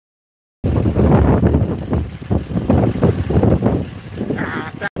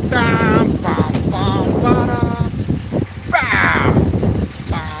Bam, bam, bam, ba-da. Bam,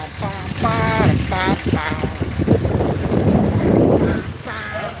 bam, bam, ba-da, bam,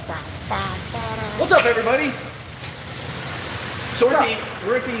 bam. What's up, everybody? So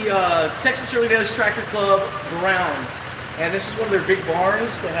we're at the Texas Shirley Daily Tractor Club ground, and this is one of their big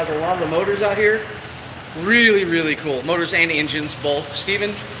barns that has a lot of the motors out here. Really, really cool. Motors and engines, both.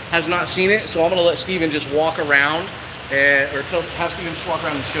 Steven has not seen it, so I'm gonna let Steven just walk around, have Steven just walk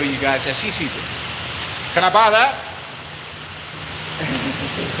around and show you guys as he sees it. Can I buy that?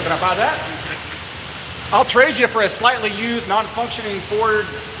 Can I buy that? I'll trade you for a slightly used, non-functioning Ford.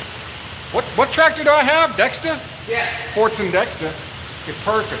 What tractor do I have? Dexter? Yes. Fordson Dexter. It's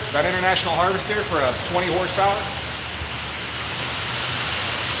perfect. That International Harvester for a 20 horsepower.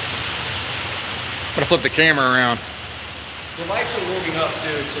 I'm gonna flip the camera around. The lights are warming up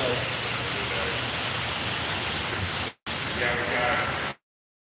too, so. Yeah, we got it.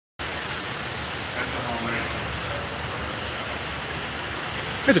 That's a homemade.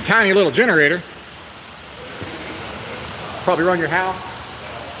 It's a tiny little generator. Probably run your house.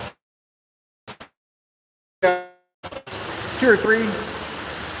 2 or 3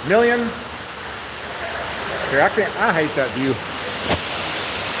 million. Here, I hate that view.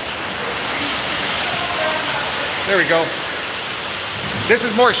 There we go. This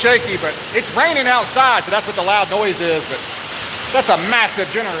is more shaky, but it's raining outside, so that's what the loud noise is, but that's a massive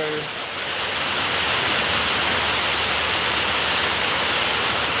generator.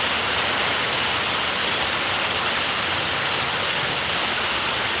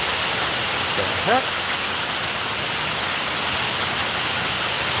 The heck?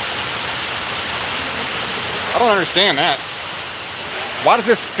 I don't understand that. Why does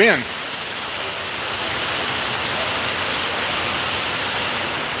this spin?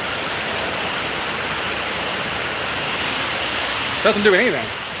 Doesn't do anything.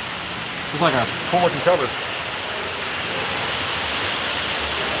 It's like a cool looking cover.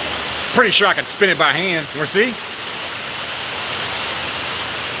 Pretty sure I can spin it by hand. You wanna see?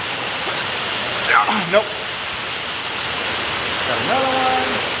 Nope. Got another one.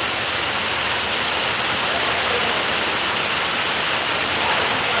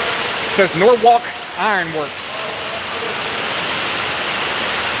 It says Norwalk Iron Works.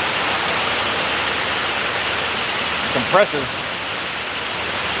 Compressor.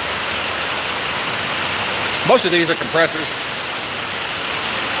 Most of these are compressors.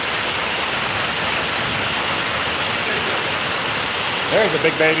 There's a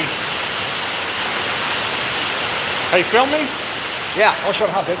big baby. Hey, film me? Yeah. I'll show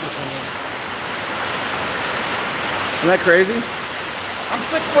them how big this one is. Isn't that crazy? I'm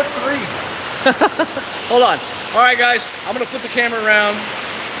 6'3". Hold on. All right, guys. I'm gonna flip the camera around.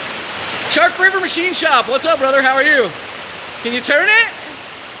 Shark River Machine Shop. What's up, brother? How are you? Can you turn it?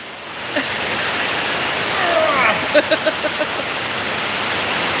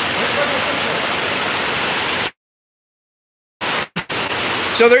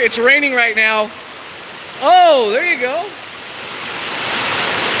 So it's raining right now. Oh, there you go.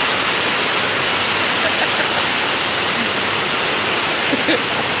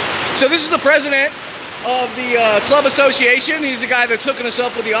 So this is the president of the club association. He's the guy that's hooking us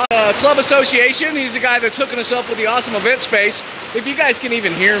up with the club association. He's the guy that's hooking us up with the awesome event space. If you guys can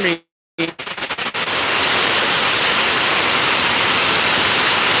even hear me.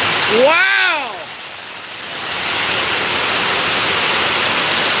 Wow!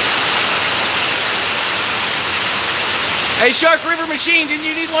 Hey, Shark River Machine, didn't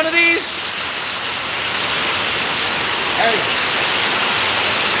you need one of these? Hey,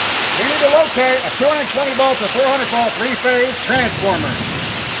 we need to locate a 220 volt to 400 volt three-phase transformer.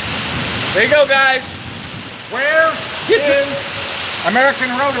 There you go, guys. Where is American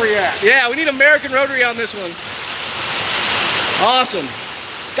Rotary at? Yeah, we need American Rotary on this one. Awesome.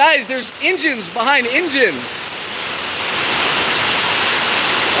 Guys, there's engines behind engines.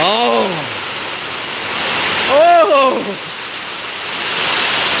 Oh. Oh.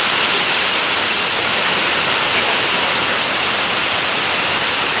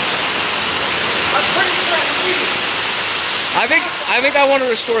 I think I want to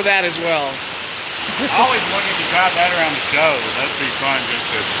restore that as well. I always wanted to drive that around the show. That'd be fun just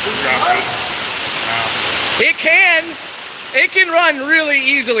to drive around. It can run really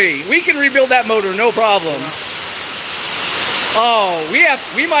easily. We can rebuild that motor, no problem. Oh, we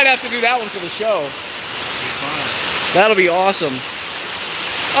might have to do that one for the show. That'll be awesome.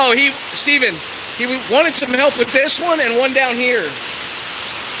 Oh, Steven, he wanted some help with this one and one down here.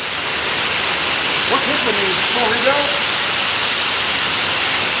 What's this one need? Full rebuild?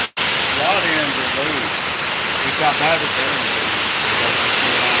 A lot of ends are loose. It's got bad repairing.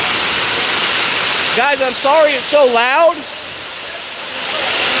 Guys, I'm sorry it's so loud.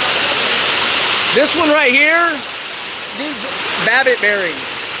 This one right here needs Babbitt bearings.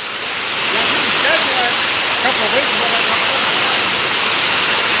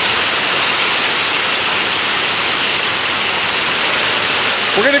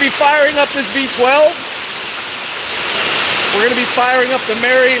 We're going to be firing up this V12. We're going to be firing up the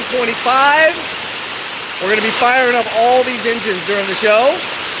Marion 25. We're going to be firing up all these engines during the show.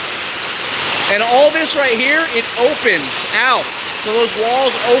 And all this right here, it opens out. So those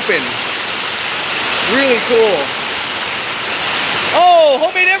walls open. Really cool. Oh,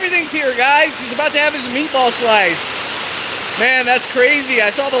 Homemade Everything's here, guys. He's about to have his meatball sliced. Man, that's crazy. I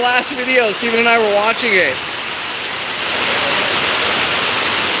saw the last video. Steven and I were watching it.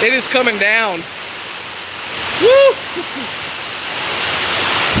 It is coming down. Woo!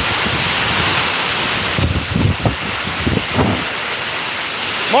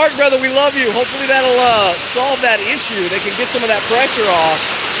 Mark, brother, we love you. Hopefully that'll solve that issue. They can get some of that pressure off.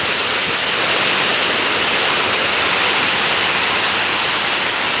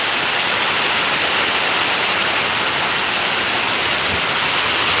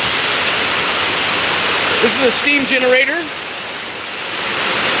 This is a steam generator.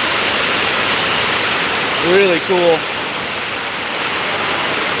 Really cool.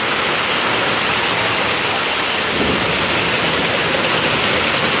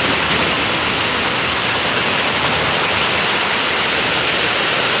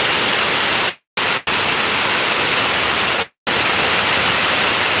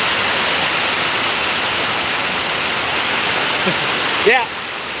 Yeah.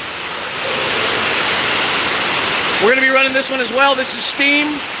 We're going to be running this one as well. This is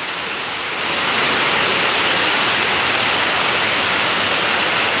steam.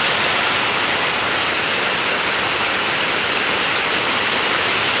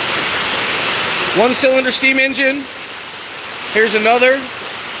 One-cylinder steam engine. Here's another.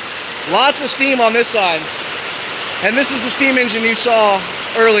 Lots of steam on this side. And this is the steam engine you saw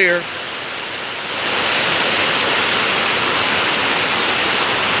earlier.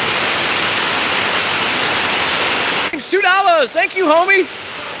 $2. Thank you, homie.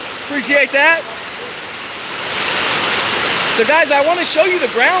 Appreciate that. So guys, I want to show you the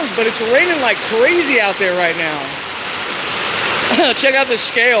grounds, but it's raining like crazy out there right now. Check out this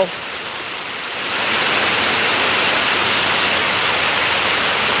scale.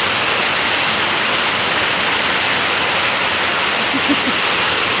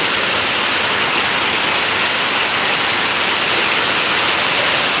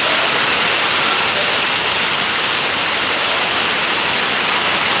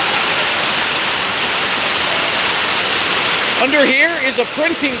 Under here is a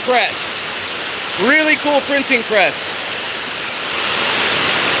printing press. Really cool printing press.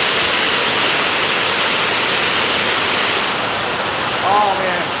 Oh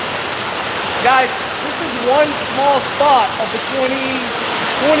man. Guys, this is one small spot of the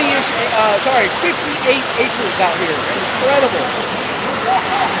 58 acres out here. Incredible.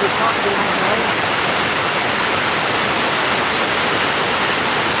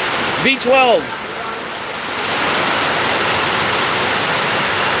 V12.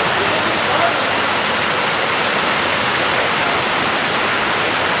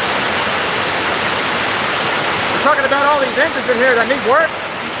 Talking about all these engines in here that need work.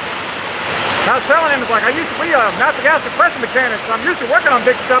 I was telling him, it's like, I used to be a natural gas compressor mechanic, so I'm used to working on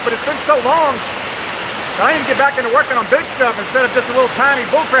big stuff, but it's been so long that I need to get back into working on big stuff instead of just a little tiny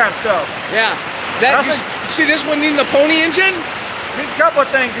bullcrap stuff. Yeah. See this one needing a pony engine? Needs a couple of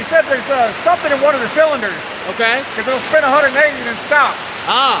things. He said there's something in one of the cylinders. Okay. Because it'll spin 180 and then stop.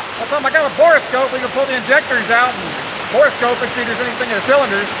 Ah. I told him I got a borescope. We can pull the injectors out and borescope and see if there's anything in the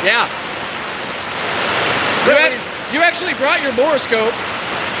cylinders. Yeah. You actually brought your borescope.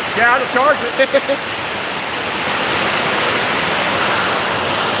 Yeah, to charge it.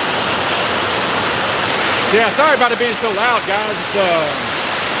 Yeah, sorry about it being so loud, guys. It's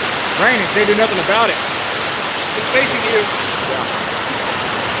raining. They do nothing about it. It's facing you. Yeah.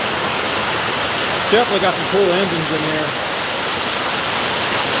 Definitely got some cool engines in here.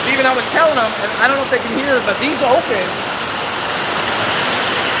 Steven, I was telling them, and I don't know if they can hear, but these open.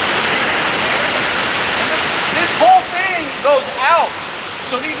 This whole thing goes out.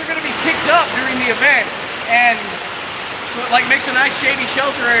 So these are going to be picked up during the event. And so it like makes a nice shady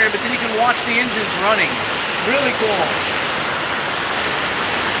shelter area, but then you can watch the engines running. Really cool.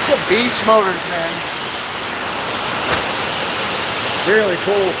 The beast motors, man. Really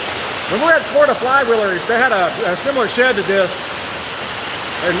cool. When we were at Florida Flywheelers, they had a similar shed to this.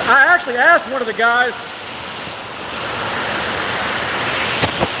 And I actually asked one of the guys,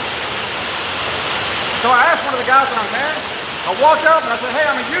 So I asked one of the guys when I'm there, I walked up and I said, hey,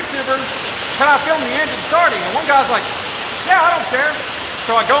 I'm a YouTuber, can I film the engine starting? And one guy's like, yeah, I don't care.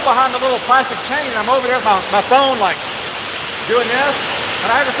 So I go behind the little plastic chain and I'm over there with my phone like doing this, and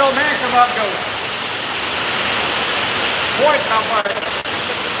I had this old man come up and go, points, and I'm like,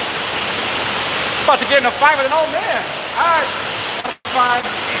 about to get in a fight with an old man. Alright, that's fine.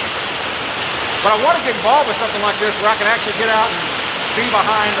 But I want to get involved with something like this where I can actually get out and be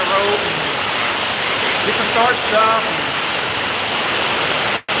behind the road and get to start stuff.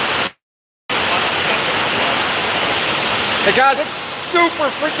 Hey guys, it's super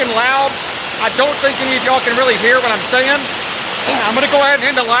freaking loud. I don't think any of y'all can really hear what I'm saying. I'm going to go ahead and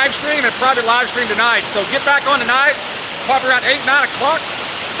end the live stream and probably live stream tonight. So get back on tonight, probably around 8, 9 o'clock.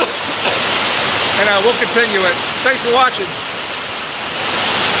 And we'll continue it. Thanks for watching.